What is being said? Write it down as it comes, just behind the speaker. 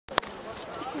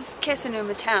This is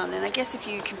Kesennuma town, and I guess if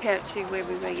you compare it to where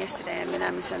we were yesterday in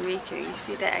Minami-Sanriku, you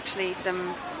see that actually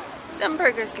some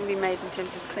progress can be made in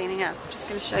terms of cleaning up. I'm just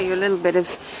going to show you a little bit of,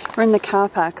 we're in the car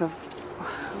park of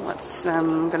what's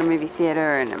got a movie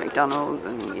theatre and a McDonald's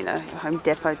and, you know, Home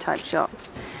Depot type shops.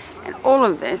 And all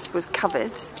of this was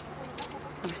covered,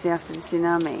 obviously after the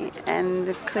tsunami, and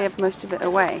they've cleared most of it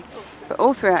away. But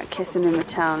all throughout Kesennuma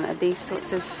town are these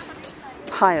sorts of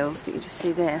piles that you just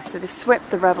see there. So they've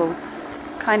swept the rubble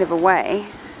kind of away,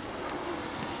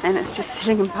 and it's just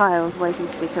sitting in piles waiting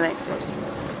to be collected.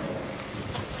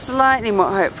 Slightly more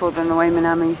hopeful than the way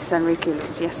Minami-Sanriku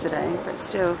looked yesterday, but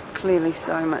still clearly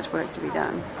so much work to be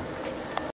done.